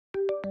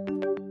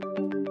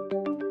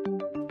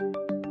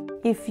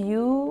If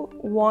you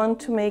want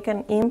to make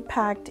an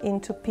impact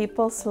into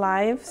people's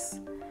lives,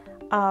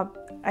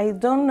 I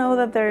don't know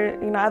that there,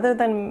 other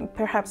than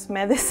perhaps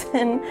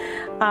medicine,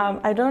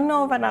 I don't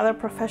know of another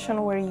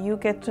profession where you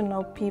get to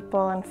know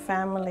people and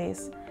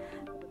families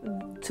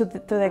to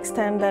the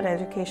extent that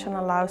education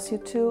allows you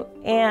to,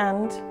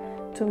 and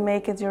to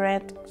make a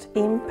direct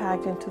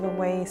impact into the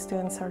way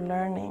students are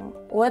learning.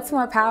 What's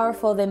more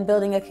powerful than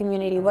building a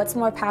community? What's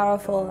more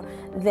powerful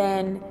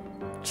than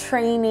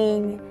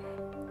training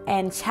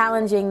and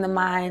challenging the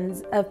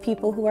minds of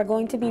people who are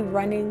going to be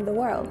running the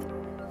world?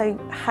 I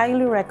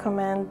highly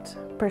recommend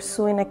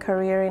pursuing a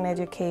career in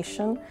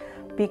education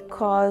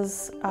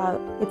because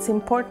it's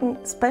important,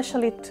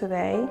 especially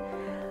today,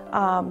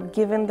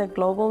 given the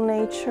global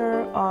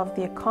nature of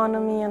the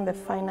economy and the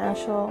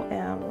financial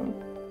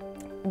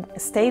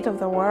state of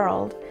the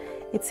world.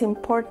 It's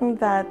important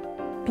that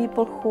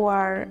people who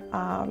are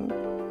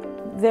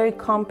very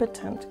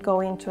competent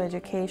go into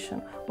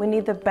education. We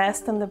need the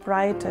best and the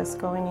brightest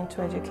going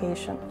into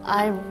education.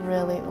 I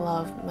really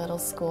love middle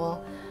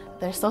school.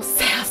 They're so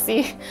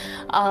sassy.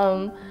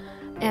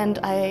 And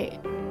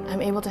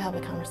I'm able to have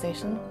a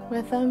conversation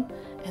with them,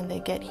 and they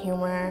get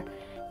humor,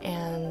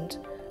 and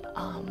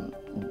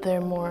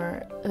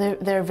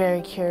they're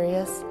very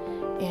curious,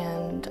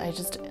 and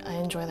I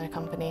enjoy their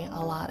company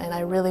a lot, and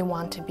I really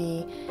want to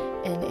be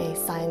in a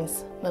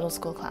science middle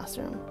school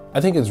classroom. I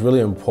think it's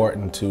really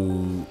important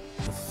to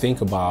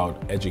think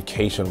about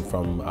education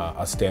from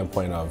a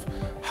standpoint of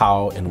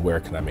how and where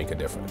can I make a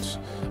difference,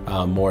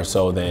 more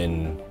so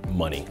than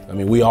money. I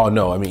mean, we all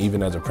know,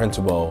 even as a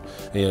principal,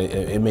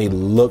 it may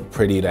look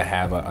pretty to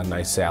have a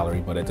nice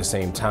salary, but at the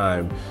same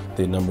time,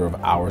 the number of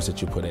hours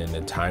that you put in,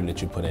 the time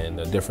that you put in,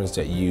 the difference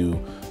that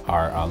you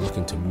are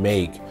looking to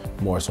make,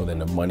 more so than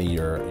the money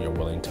you're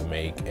willing to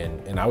make.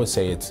 And I would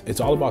say it's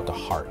all about the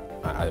heart,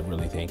 I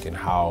really think, and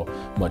how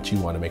much you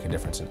want to make a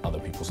difference in other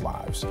people's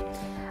lives.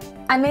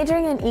 I'm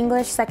majoring in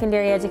English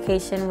secondary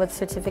education with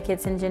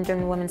certificates in Gender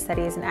and Women's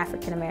Studies and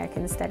African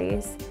American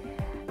Studies.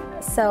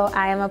 So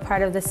I am a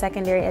part of the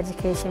secondary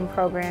education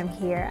program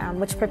here,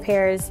 which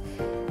prepares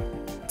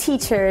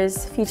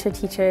teachers, future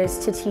teachers,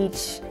 to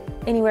teach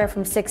anywhere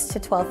from 6th to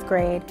 12th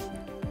grade.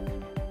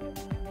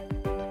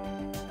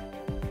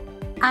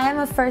 I am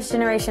a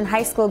first-generation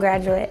high school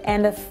graduate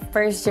and a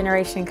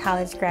first-generation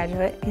college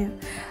graduate.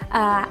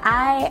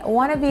 I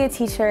want to be a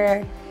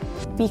teacher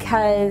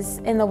because,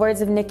 in the words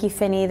of Nikki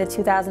Finney, the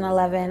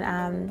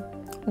 2011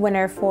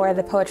 winner for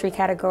the poetry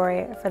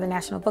category for the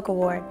National Book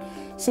Award,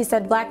 she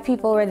said Black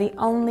people were the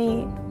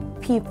only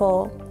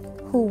people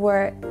who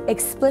were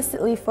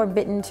explicitly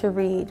forbidden to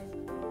read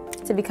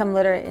to become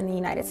literate in the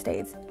United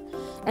States.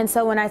 And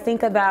so when I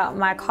think about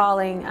my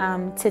calling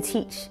to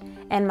teach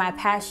and my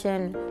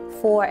passion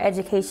for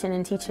education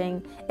and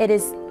teaching, it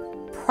is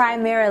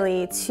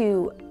primarily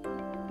to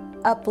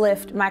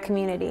uplift my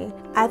community.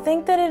 I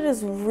think that it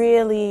is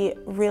really,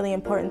 really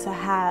important to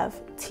have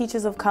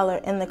teachers of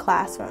color in the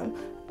classroom,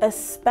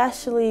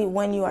 especially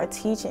when you are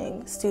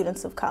teaching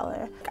students of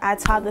color. I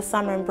taught this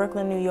summer in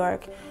Brooklyn, New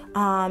York,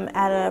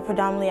 at a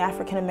predominantly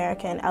African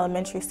American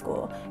elementary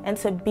school, and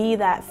to be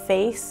that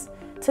face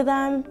to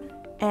them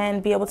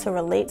and be able to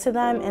relate to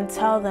them and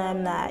tell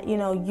them that,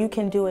 you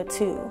can do it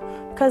too.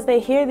 Because they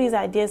hear these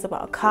ideas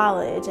about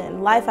college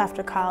and life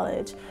after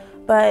college,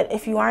 but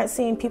if you aren't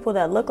seeing people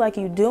that look like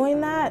you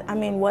doing that,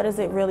 what is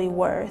it really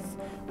worth?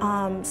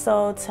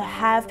 So to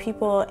have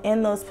people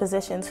in those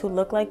positions who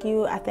look like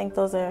you, I think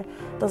those are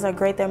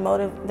great. They're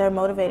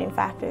motivating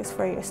factors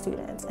for your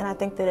students, and I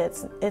think that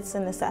it's a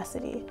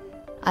necessity.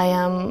 I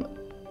am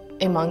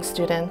a Hmong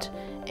student,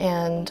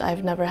 and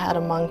I've never had a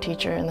Hmong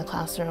teacher in the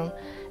classroom,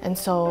 and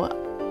so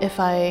if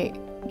I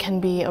can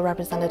be a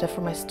representative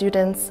for my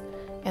students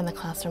in the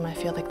classroom, I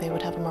feel like they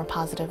would have a more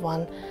positive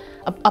one,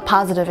 a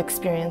positive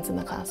experience in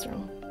the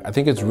classroom. I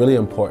think it's really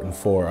important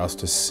for us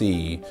to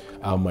see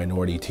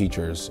minority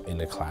teachers in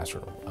the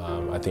classroom.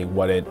 I think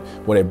what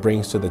it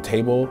brings to the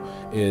table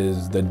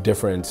is the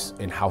difference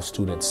in how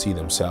students see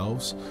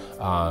themselves,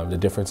 the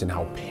difference in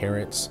how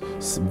parents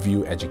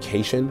view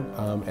education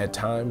at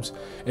times,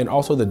 and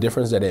also the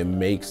difference that it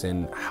makes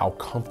in how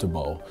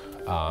comfortable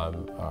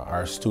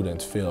our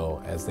students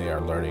feel as they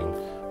are learning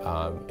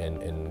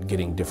and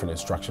getting different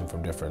instruction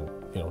from different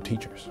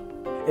teachers.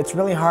 It's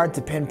really hard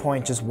to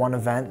pinpoint just one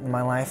event in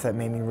my life that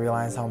made me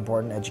realize how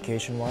important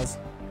education was.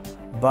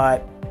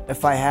 But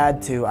if I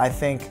had to, I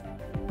think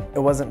it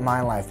wasn't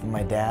my life, but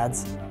my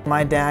dad's.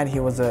 My dad, he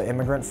was an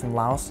immigrant from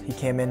Laos. He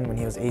came in when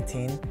he was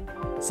 18,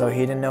 so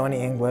he didn't know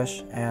any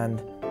English, and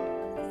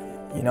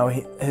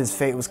his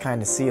fate was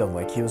kind of sealed.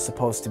 Like, he was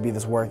supposed to be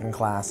this working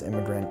class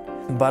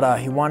immigrant, but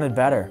he wanted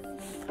better.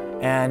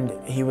 And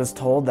he was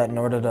told that in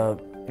order to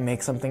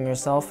make something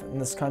yourself in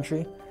this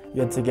country, you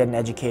had to get an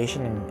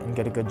education and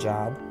get a good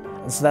job.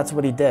 And so that's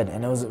what he did,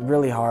 and it was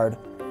really hard.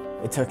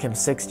 It took him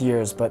 6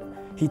 years, but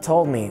he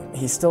told me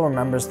he still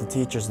remembers the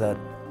teachers that,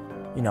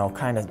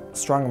 kind of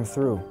strung him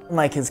through.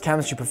 Like, his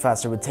chemistry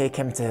professor would take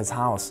him to his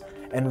house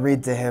and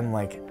read to him,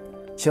 like,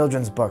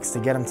 children's books to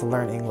get him to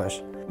learn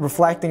English.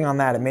 reflecting on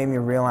that, it made me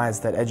realize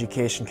that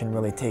education can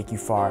really take you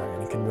far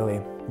and it can really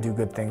do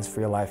good things for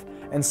your life.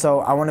 And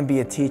so I want to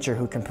be a teacher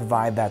who can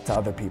provide that to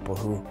other people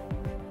who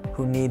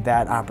need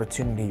that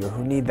opportunity or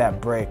who need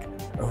that break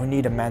or who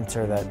need a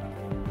mentor that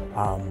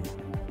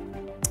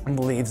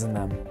believes in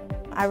them.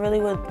 I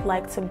really would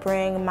like to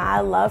bring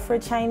my love for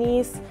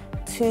Chinese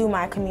to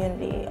my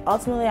community.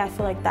 Ultimately, I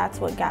feel like that's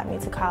what got me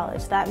to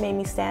college. That made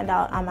me stand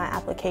out on my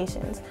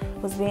applications,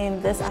 was being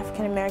this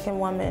African American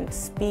woman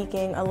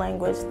speaking a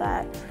language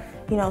that,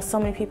 you know, so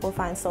many people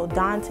find so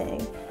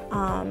daunting.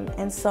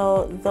 And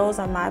so those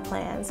are my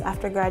plans.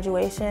 After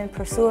graduation,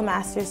 pursue a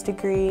master's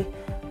degree,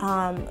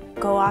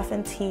 go off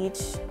and teach,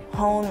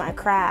 hone my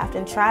craft,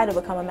 and try to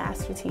become a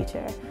master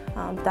teacher.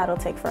 That'll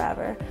take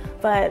forever.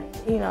 But,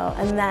 you know,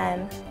 and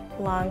then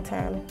long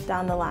term,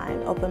 down the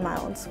line, open my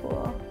own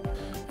school.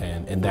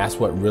 And that's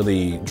what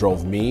really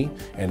drove me,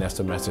 and that's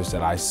the message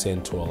that I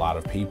send to a lot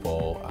of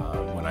people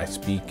when I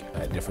speak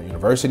at different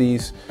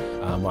universities.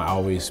 I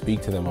always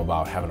speak to them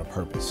about having a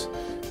purpose.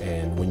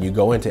 And when you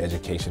go into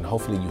education,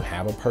 hopefully you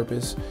have a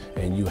purpose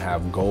and you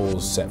have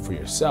goals set for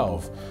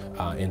yourself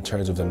in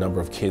terms of the number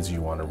of kids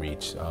you want to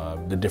reach,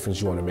 the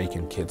difference you want to make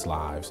in kids'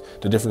 lives,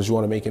 the difference you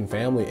want to make in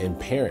family and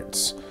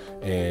parents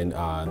and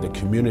the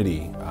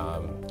community.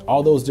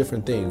 All those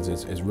different things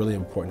is really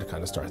important to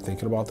kind of start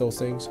thinking about those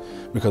things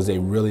because they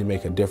really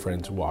make a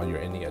difference while you're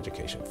in the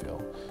education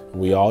field.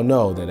 We all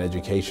know that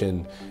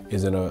education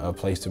isn't a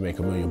place to make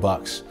 $1 million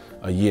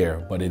a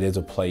year, but it is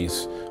a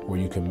place where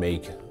you can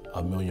make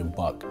 $1 million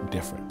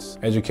difference.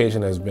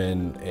 Education has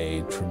been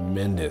a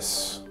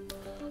tremendous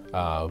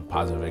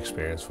positive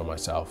experience for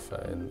myself,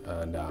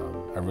 and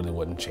I really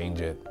wouldn't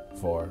change it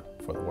for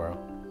the world.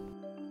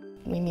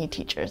 We need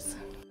teachers.